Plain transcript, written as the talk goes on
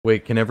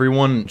Wait, can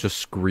everyone just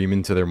scream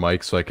into their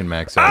mics so I can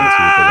max out and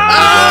see what the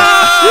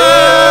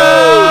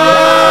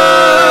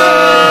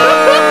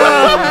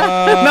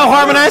limit is? No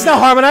harmonize, no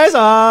harmonize.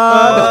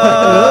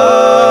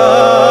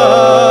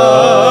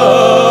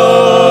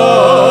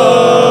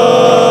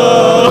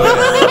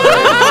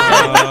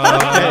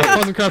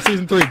 PleasantCraft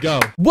Season 3, go.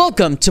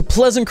 Welcome to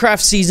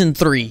PleasantCraft Season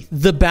 3,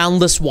 The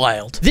Boundless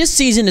Wild. This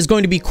season is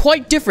going to be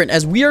quite different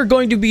as we are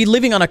going to be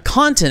living on a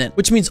continent,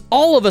 which means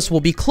all of us will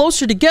be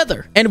closer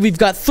together. And we've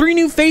got 3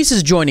 new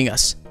faces joining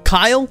us: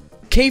 Kyle,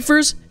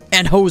 Kafers,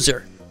 and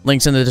Hoser.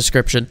 Links in the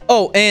description.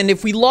 Oh, and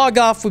if we log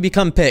off, we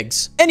become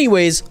pigs.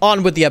 Anyways,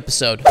 on with the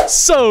episode.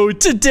 So,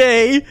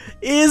 today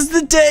is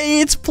the day.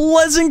 It's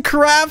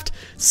PleasantCraft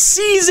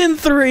Season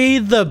 3,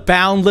 The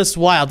Boundless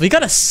Wild. We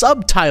got a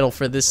subtitle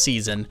for this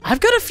season. I've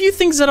got a few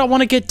things that I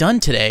want to get done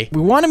today.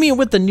 We want to meet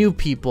with the new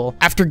people.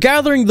 After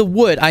gathering the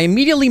wood, I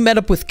immediately met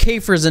up with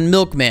Kafers and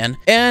Milkman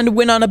and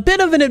went on a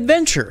bit of an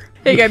adventure.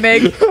 Here you go,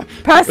 Meg.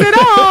 Pass it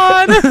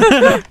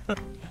on!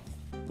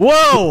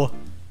 Whoa!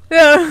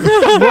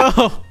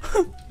 Whoa!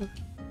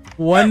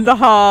 One the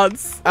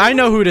hearts. I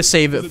know who to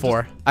save it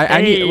for.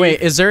 I need.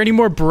 Wait, is there any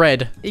more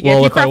bread?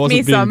 Well, if I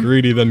wasn't being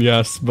greedy, then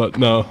yes, but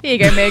no. Here you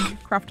go, Meg.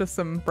 Craft us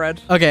some bread.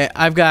 Okay,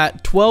 I've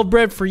got 12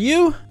 bread for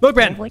you.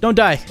 Milkman, don't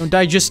die. Don't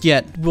die just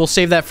yet. We'll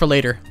save that for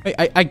later.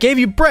 I gave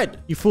you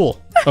bread, you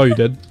fool. Oh, you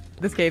did?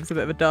 This cave's a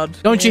bit of a dud.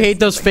 Don't you hate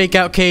those fake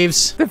out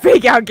caves? The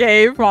fake out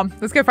cave. Come on,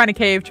 let's go find a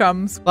cave,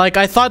 chums. Like,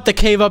 I thought the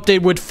cave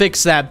update would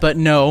fix that, but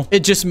no.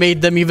 It just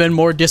made them even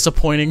more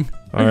disappointing.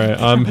 All right,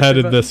 I'm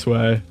headed this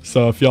way.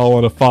 So if y'all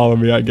want to follow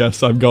me, I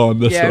guess I'm going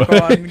this way.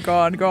 Yeah,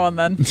 go on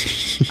then.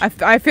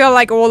 I feel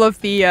like all of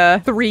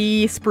the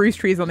 3 spruce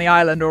trees on the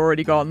island are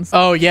already gone. So.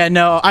 Oh, yeah,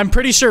 no. I'm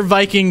pretty sure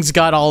Vikings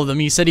got all of them.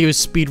 He said he was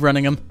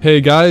speedrunning them.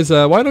 Hey, guys,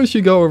 why don't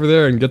you go over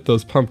there and get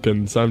those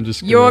pumpkins? I'm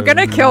just gonna... You're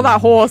gonna kill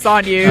that horse,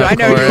 aren't you? I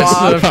know you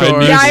are. Of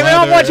course. Yeah, I'm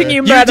not watching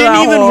you murder that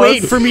horse. You didn't even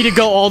wait for me to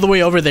go all the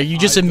way over there. You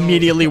just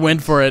immediately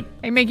went for it.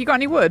 Hey, Meg, you got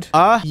any wood?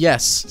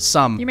 Yes,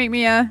 some. You make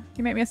me a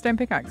stone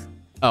pickaxe.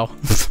 Oh.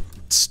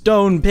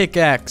 Stone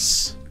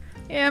pickaxe.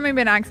 Yeah, maybe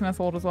an axe and a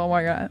sword as well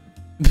while you're at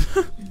it.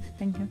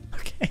 Thank you.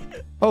 Okay.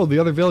 Oh, the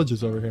other village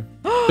is over here.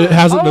 It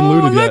hasn't been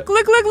looted yet.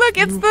 Look!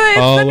 It's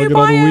the new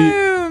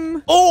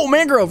biome. Oh,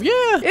 mangrove,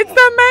 yeah. It's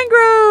the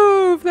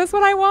mangrove. That's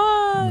what I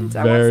want.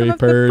 I want some of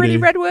the pretty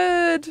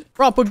redwood.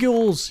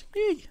 Propagules.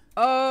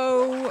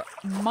 Oh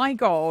my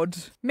god.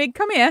 Mig,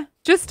 come here.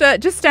 Just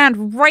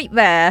stand right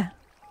there.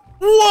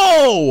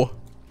 Whoa!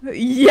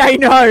 Yeah, I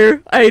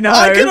know. I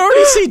can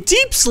already see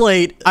deep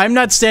slate. I'm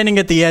not standing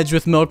at the edge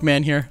with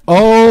Milkman here.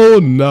 Oh,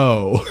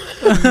 no.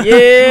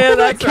 Yeah,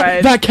 that's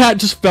right. That cat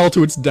just fell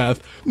to its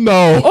death.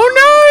 No. Oh,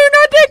 no,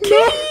 not that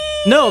kitty.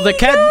 No, the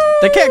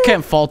cat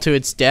can't fall to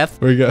its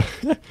death. Where you go?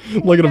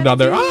 Look at him down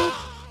there.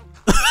 Oh,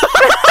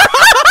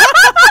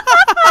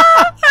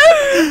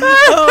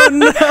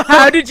 no.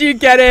 How did you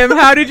get him?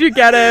 I didn't do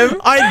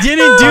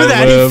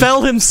that. He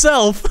fell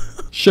himself.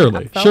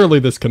 Surely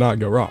this cannot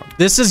go wrong.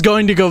 This is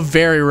going to go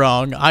very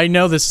wrong. I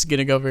know this is going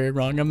to go very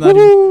wrong. I'm not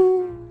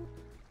even...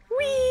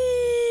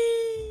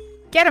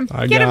 Whee! Get him.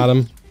 I got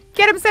him.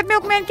 Get him, said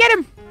Milkman. Get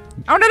him.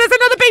 Oh, no, there's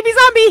another baby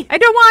zombie. I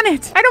don't want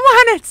it.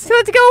 Tell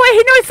it to go away.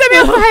 No, it set me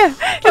on fire.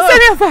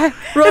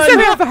 It set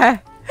me on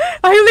fire.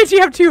 I literally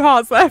have 2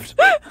 hearts left.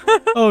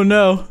 Oh,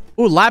 no.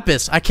 Ooh,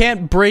 lapis. I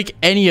can't break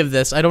any of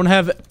this. I don't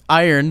have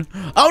iron.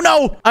 Oh,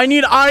 no. I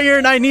need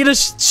iron. I need a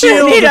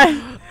shield.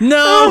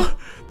 No.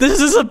 This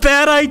is a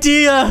bad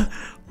idea.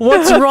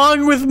 What's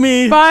wrong with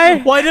me? Bye.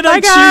 Why did I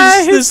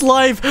choose this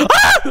life?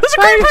 Ah! There's a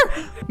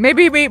creeper!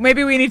 Maybe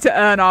we need to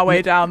earn our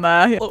way down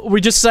there. We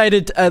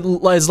decided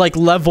as like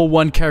level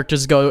 1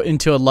 characters go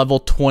into a level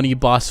 20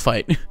 boss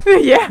fight.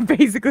 Yeah,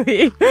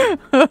 basically.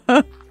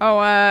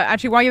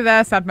 Actually, while you're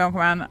there, sad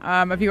Milkman,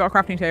 have you got a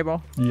crafting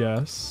table?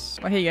 Yes.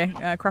 Well, here you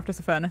go. Craft us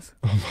a furnace.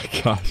 Oh my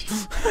gosh.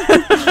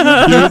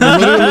 You're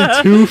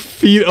literally 2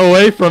 feet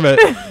away from it.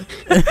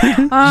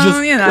 Just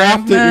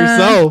craft it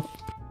yourself.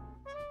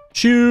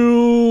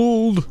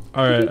 Shield.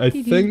 All right, I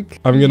think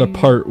I'm gonna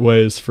part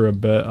ways for a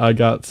bit. I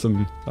got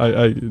some.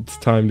 It's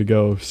time to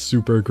go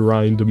super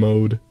grind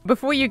mode.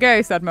 Before you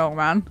go, said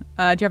Milkman, do you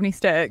have any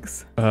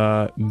sticks?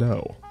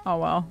 No. Oh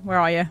well, where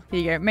are you? Here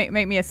you go. Make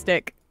me a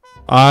stick.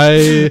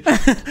 No.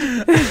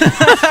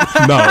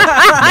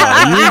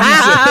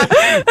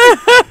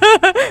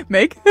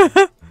 Make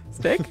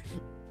stick.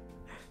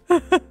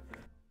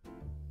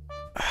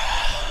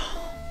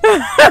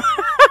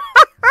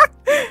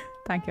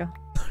 Thank you.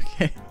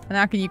 Okay. And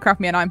now can you craft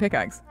me an iron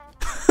pickaxe?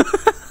 Do you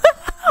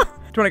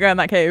want to go in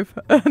that cave?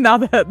 Now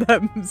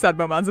that sad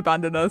man's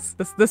abandoned us.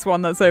 This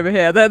one that's over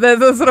here.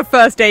 The sort of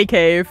first day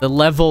cave. The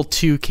level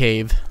 2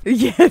 cave.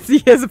 Yes,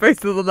 as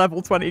opposed to the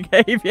level 20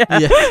 cave. Yeah.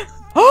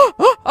 Oh,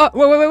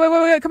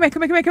 wait. Come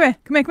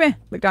here.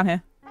 Look down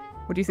here.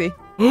 What do you see?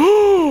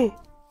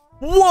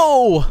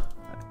 Whoa!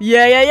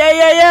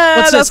 Yeah.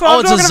 What's this?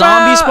 Oh, it's a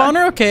zombie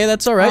spawner? Okay,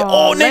 that's alright.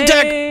 Oh, name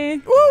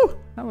tag! Woo!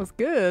 That was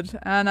good.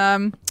 And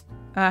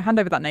hand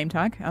over that name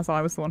tag, as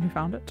I was the one who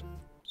found it.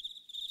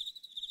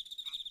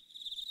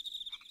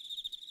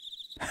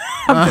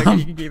 I'm joking,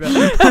 you can keep it.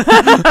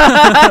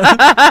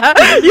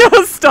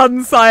 Your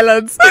stunned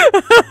silence.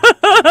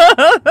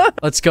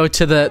 Let's go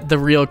to the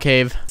real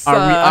cave.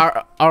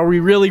 Are we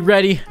really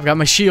ready? I've got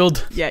my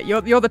shield. Yeah,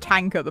 you're the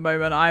tank at the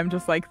moment. I'm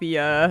just like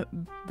the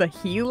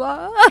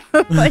healer,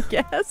 I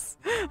guess.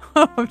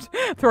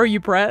 Throw you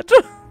bread.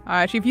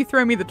 Actually, if you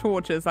throw me the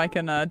torches, I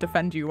can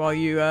defend you while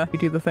you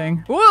do the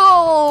thing.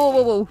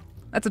 Whoa!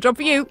 That's a job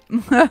for you.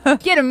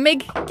 Get him,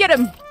 Mig. Get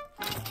him.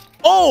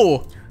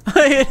 Oh!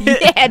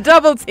 Yeah,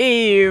 double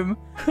team.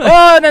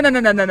 Oh,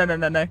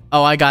 no.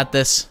 Oh, I got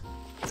this.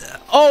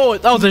 Oh,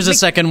 there's a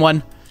second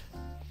one.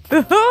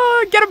 Get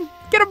him.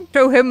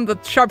 Show him the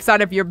sharp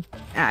side of your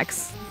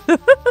axe.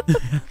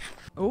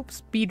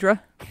 Oops, Beedra.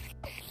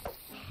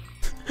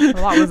 Well,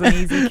 that was an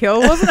easy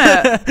kill, wasn't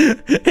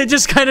it? It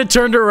just kind of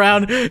turned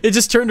around. It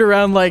just turned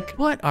around like,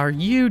 what are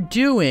you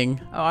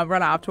doing? Oh, I've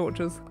run out of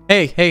torches.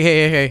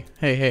 Hey.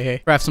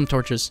 Craft some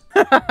torches.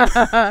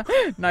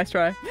 Nice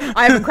try.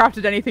 I haven't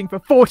crafted anything for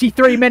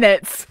 43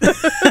 minutes.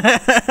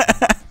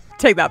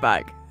 Take that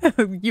back.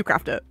 You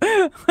craft it.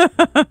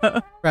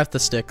 Craft the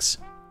sticks.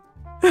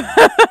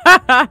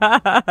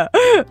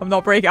 I'm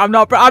not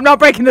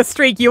breaking the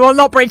streak. You will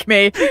not break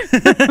me.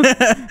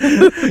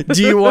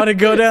 Do you want to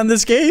go down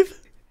this cave?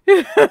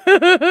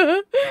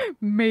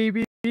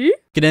 Maybe.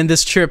 Can end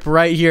this trip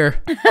right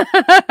here.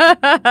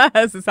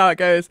 This is how it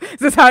goes. Is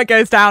this how it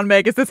goes down,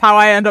 Meg? Is this how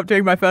I end up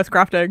doing my first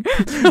crafting?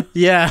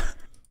 Yeah,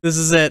 this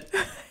is it.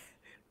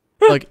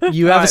 Look,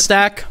 you have a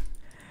stack.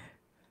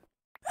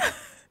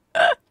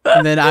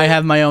 And then I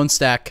have my own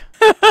stack.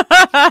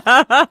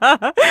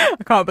 I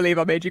can't believe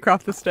I made you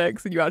craft the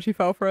sticks and you actually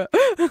fell for it.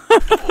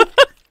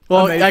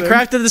 Well, Amazing. I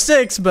crafted the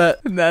sticks,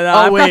 but... No,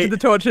 I crafted the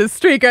torches.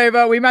 Streak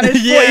over. We managed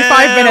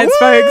 45 minutes,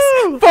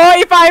 Woo! folks.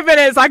 45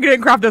 minutes. I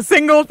couldn't craft a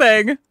single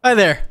thing. Hi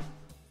there.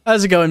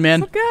 How's it going,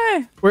 man?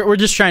 Okay. We're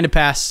just trying to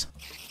pass.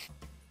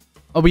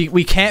 Oh,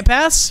 we can't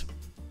pass?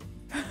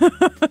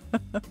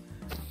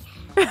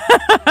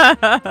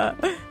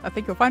 I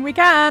think you'll find we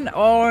can.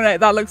 Oh, no,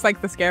 that looks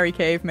like the scary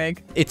cave,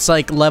 Meg. It's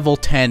like level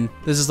 10.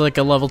 This is like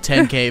a level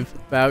 10 cave.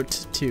 About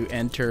to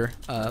enter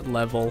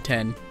level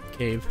 10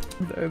 cave.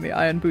 The only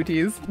iron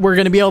booties. We're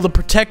gonna be able to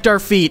protect our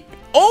feet.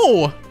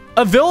 Oh!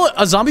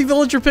 A zombie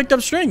villager picked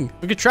up string.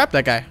 We could trap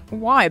that guy.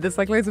 Why? There's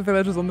like loads of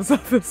villagers on the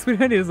surface. We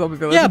don't need a zombie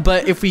villager. Yeah,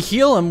 but if we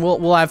heal him,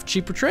 we'll have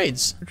cheaper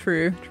trades.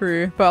 True.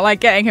 But like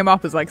getting him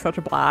up is like such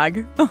a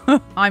blag.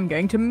 I'm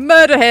going to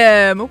murder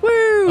him.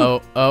 Woo!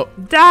 Oh.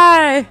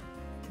 Die!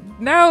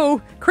 No!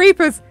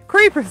 Creepers!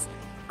 Jeepers!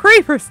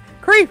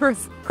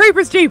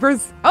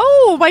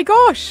 Oh my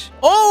gosh!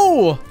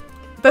 Oh!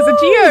 There's a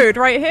geode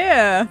right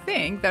here. I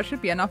think that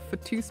should be enough for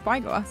 2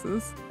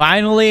 spyglasses.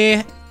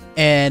 Finally,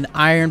 an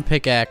iron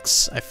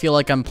pickaxe. I feel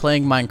like I'm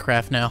playing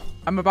Minecraft now.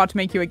 I'm about to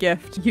make you a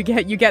gift. You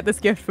get this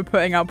gift for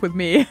putting up with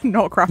me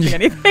not crafting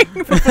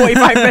anything for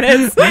 45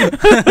 minutes.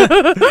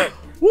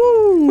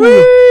 Woo! Woo!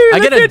 I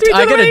get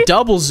a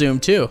double zoom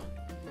too.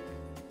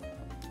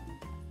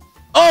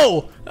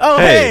 Oh,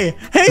 hey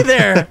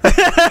there.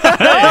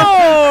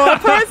 Oh, a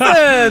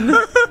person.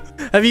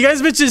 Have you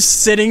guys been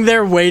just sitting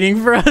there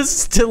waiting for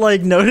us to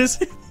like notice?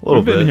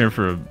 We've been here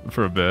for a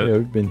bit. Yeah,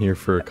 we've been here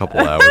for a couple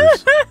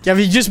hours. Have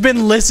you just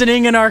been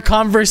listening in our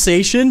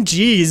conversation?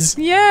 Jeez.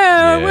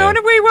 Yeah. What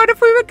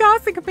if we were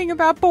gossiping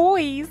about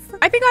boys?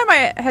 I think I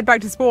might head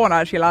back to spawn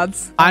actually,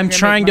 lads. I'm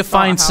trying to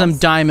find some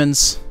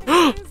diamonds.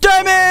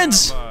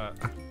 Diamonds!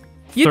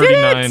 You did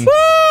it!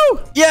 Woo!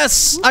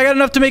 Yes, I got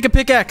enough to make a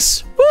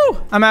pickaxe.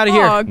 Woo! I'm out of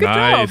here. Oh, good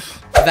job.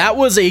 That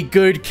was a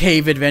good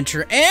cave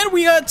adventure, and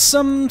we got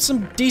some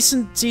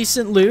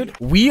decent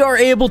loot. We are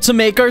able to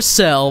make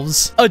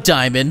ourselves a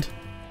diamond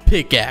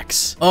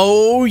pickaxe.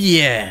 Oh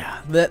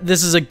yeah,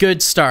 this is a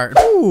good start.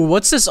 Ooh,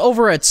 what's this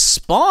over at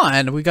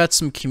spawn? We got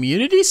some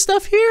community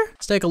stuff here.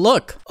 Let's take a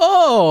look.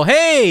 Oh,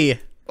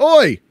 hey.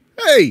 Oi!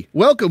 Hey!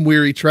 Welcome,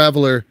 weary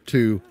traveler,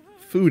 to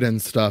food and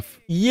stuff.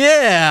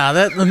 Yeah,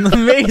 that's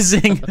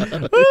amazing.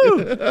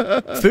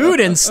 Woo.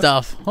 Food and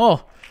stuff.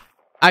 Oh,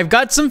 I've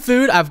got some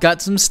food. I've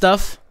got some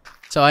stuff.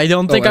 So I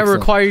don't think I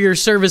require your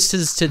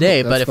services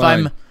today. But if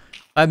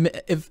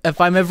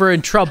I'm ever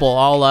in trouble,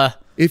 I'll.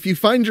 If you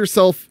find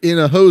yourself in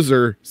a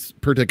hoser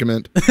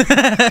predicament.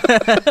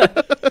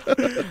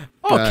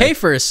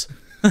 Kafers.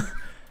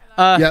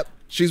 Yep,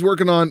 she's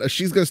working on.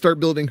 She's gonna start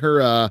building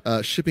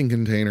her shipping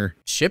container.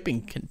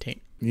 Shipping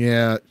container.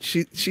 Yeah,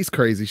 she's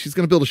crazy. She's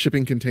gonna build a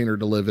shipping container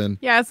to live in.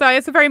 Yeah, so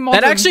it's a very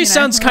modern. That actually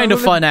sounds kind of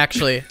fun.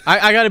 Actually,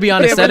 I gotta be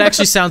honest. That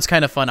actually sounds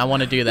kind of fun. I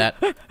want to do that.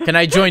 Can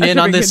I join in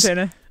on this?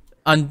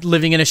 On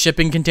living in a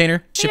shipping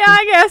container? Yeah,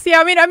 I guess.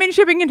 Yeah, I mean,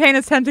 shipping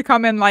containers tend to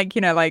come in like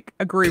like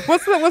a group.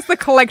 What's the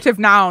collective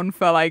noun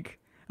for like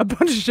a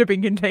bunch of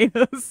shipping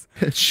containers?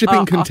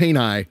 Shipping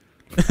container.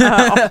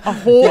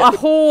 A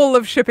haul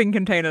of shipping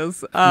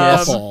containers.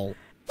 Yes.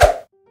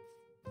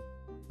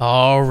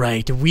 All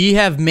right, we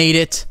have made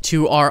it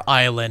to our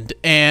island,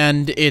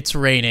 and it's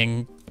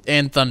raining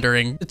and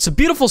thundering. It's a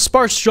beautiful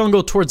sparse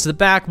jungle towards the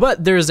back,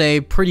 but there's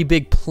a pretty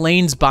big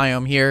plains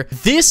biome here.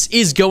 This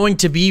is going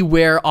to be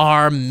where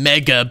our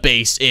mega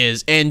base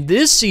is, and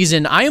this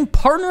season I am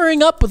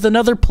partnering up with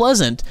another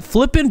Pleasant.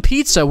 Flippin'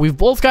 Pizza, we've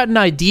both got an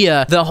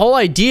idea. The whole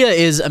idea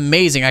is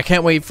amazing. I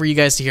can't wait for you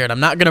guys to hear it. I'm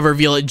not gonna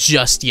reveal it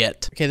just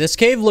yet. Okay, this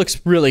cave looks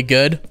really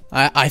good.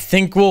 I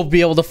think we'll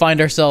be able to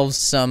find ourselves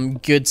some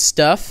good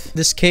stuff.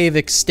 This cave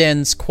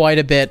extends quite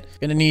a bit.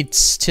 Gonna need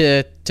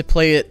to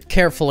play it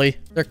carefully.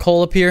 Is there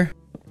coal up here?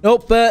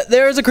 Nope, but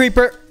there's a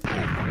creeper.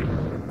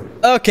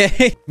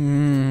 Okay.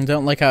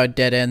 Don't like how it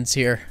dead ends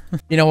here.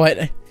 You know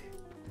what?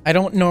 I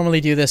don't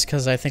normally do this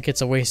because I think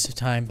it's a waste of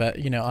time, but,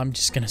 you know, I'm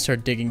just gonna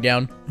start digging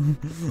down.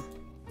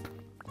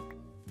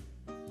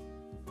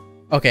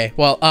 Okay,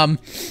 well,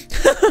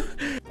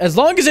 as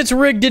long as it's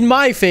rigged in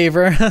my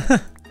favor.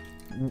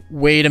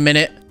 Wait a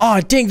minute. Oh,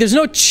 dang, there's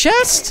no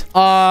chest?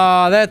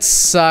 Aw, that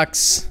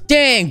sucks.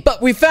 Dang,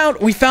 but we found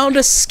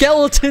a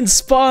skeleton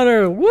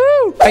spawner.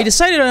 Woo! I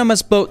decided I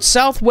must boat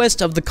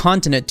southwest of the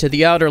continent to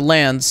the outer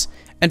lands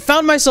and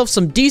found myself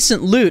some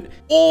decent loot.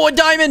 Oh, a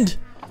diamond!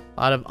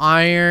 A lot of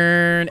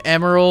iron,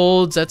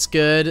 emeralds, that's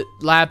good.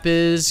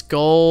 Lapis,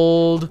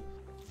 gold.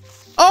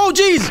 Oh,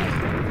 geez!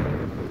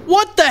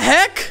 What the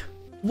heck?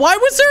 Why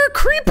was there a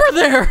creeper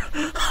there?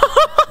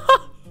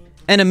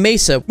 And a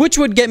mesa, which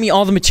would get me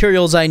all the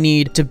materials I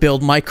need to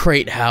build my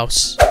crate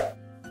house.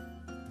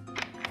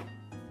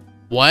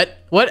 What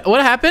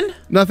happened?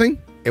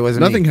 Nothing. It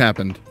wasn't Nothing me.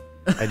 happened.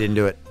 I didn't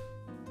do it.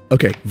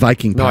 Okay,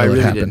 Viking No, I pilot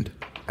really happened.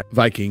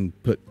 Viking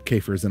put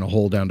Kafers in a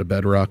hole down to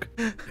bedrock.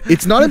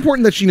 It's not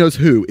important that she knows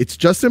who. It's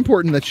just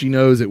important that she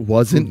knows it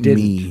wasn't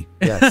me.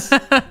 Yes.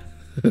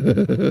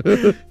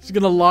 She's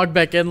gonna log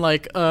back in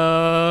like,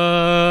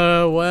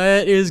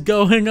 what is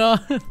going on?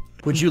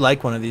 Would you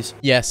like one of these?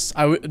 Yes,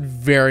 I would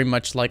very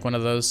much like one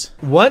of those.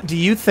 What do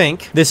you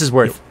think this is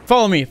worth?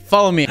 Follow me,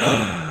 follow me.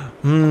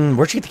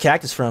 Where'd you get the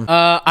cactus from?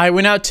 I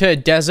went out to a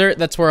desert.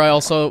 That's where I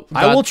also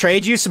got... I will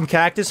trade you some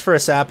cactus for a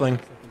sapling.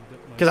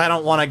 Because I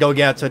don't want to go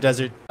get out to a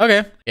desert.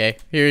 Okay. Okay,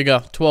 here you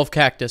go. 12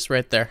 cactus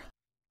right there.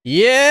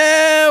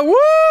 Yeah,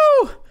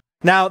 woo!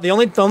 Now, the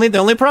only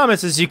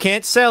promise is you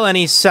can't sell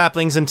any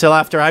saplings until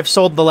after I've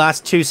sold the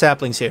last 2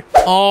 saplings here.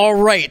 All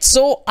right,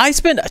 so I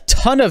spent a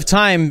ton of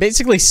time,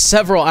 basically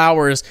several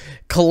hours,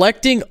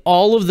 collecting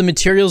all of the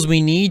materials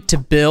we need to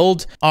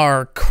build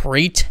our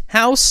crate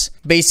house.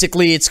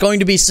 Basically, it's going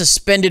to be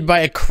suspended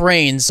by a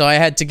crane, so I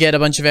had to get a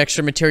bunch of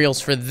extra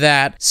materials for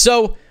that.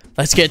 So,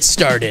 let's get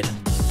started.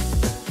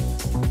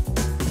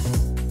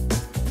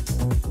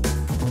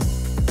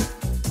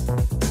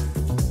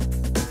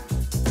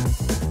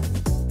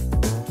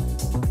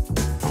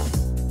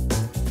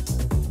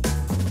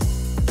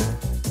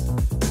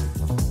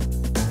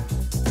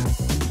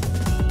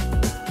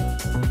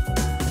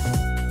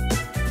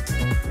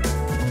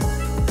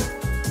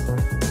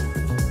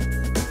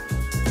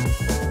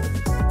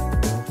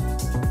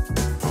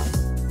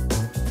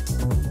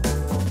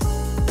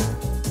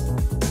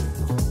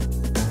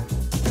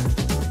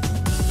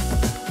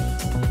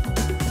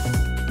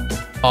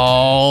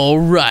 All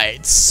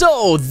right,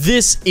 so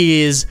this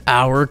is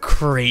our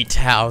crate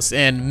house,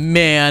 and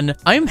man,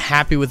 I'm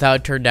happy with how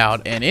it turned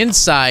out. And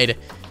inside,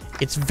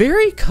 it's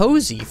very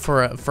cozy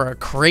for a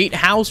crate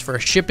house, for a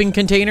shipping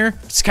container.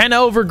 It's kind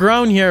of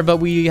overgrown here, but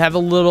we have a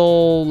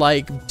little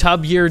like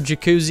tub here,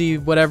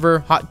 jacuzzi, whatever,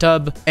 hot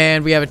tub,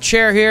 and we have a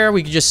chair here.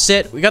 We can just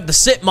sit. We got the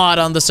sit mod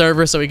on the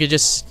server, so we could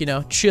just, you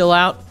know, chill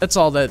out. That's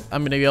all that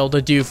I'm gonna be able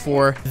to do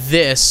for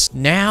this.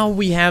 Now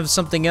we have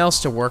something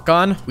else to work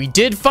on. We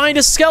did find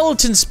a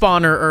skeleton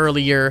spawner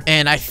earlier,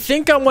 and I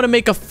think I want to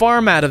make a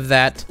farm out of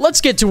that. Let's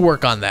get to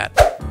work on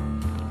that.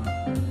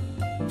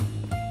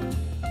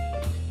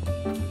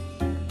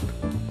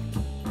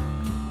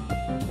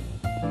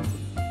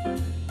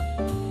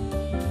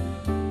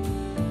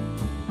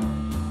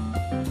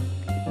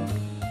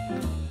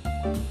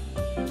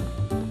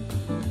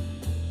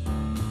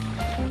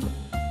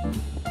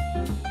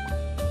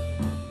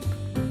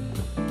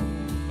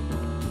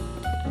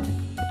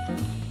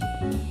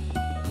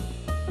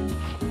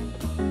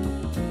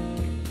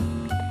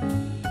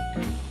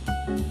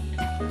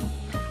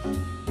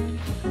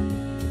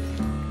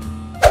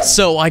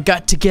 So I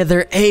got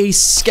together a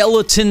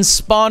skeleton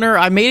spawner.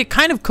 I made it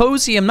kind of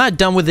cozy. I'm not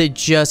done with it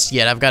just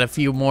yet. I've got a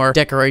few more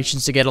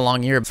decorations to get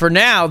along here. For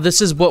now,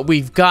 this is what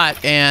we've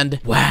got, and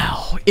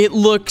wow, it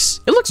looks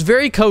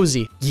very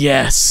cozy.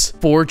 Yes,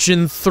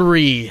 Fortune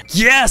 3.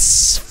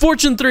 Yes,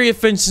 Fortune 3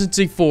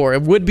 efficiency 4.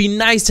 It would be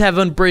nice to have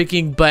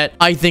unbreaking, but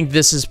I think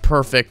this is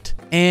perfect.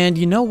 And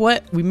you know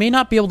what? We may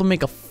not be able to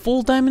make a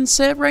full diamond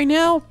set right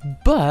now,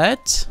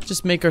 but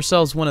just make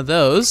ourselves one of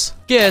those.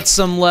 Get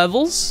some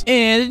levels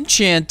and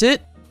enchant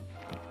it.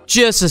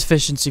 Just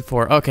efficiency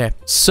 4. Okay,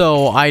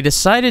 so I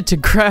decided to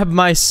grab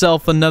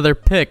myself another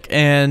pick,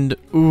 and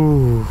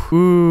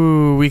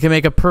ooh, we can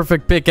make a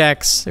perfect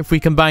pickaxe if we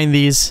combine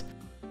these.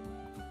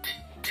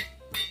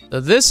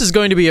 So this is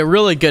going to be a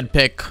really good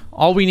pick.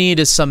 All we need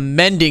is some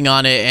mending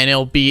on it, and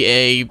it'll be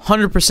a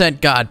 100%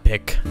 god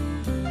pick.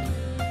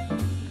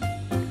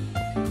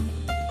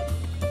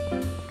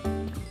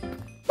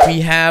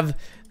 we have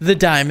the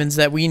diamonds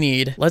that we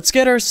need. Let's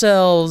get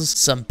ourselves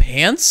some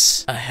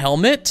pants, a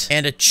helmet,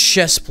 and a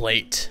chest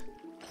plate.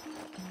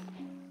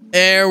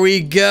 There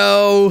we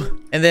go.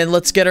 And then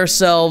let's get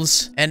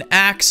ourselves an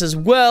axe as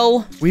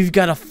well. We've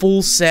got a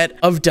full set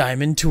of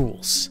diamond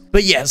tools.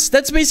 But yes,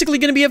 that's basically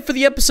going to be it for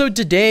the episode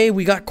today.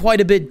 We got quite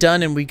a bit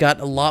done and we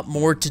got a lot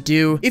more to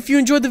do. If you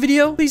enjoyed the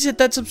video, please hit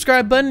that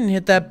subscribe button and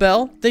hit that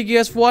bell. Thank you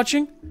guys for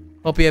watching.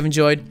 Hope you have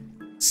enjoyed.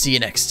 See you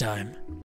next time.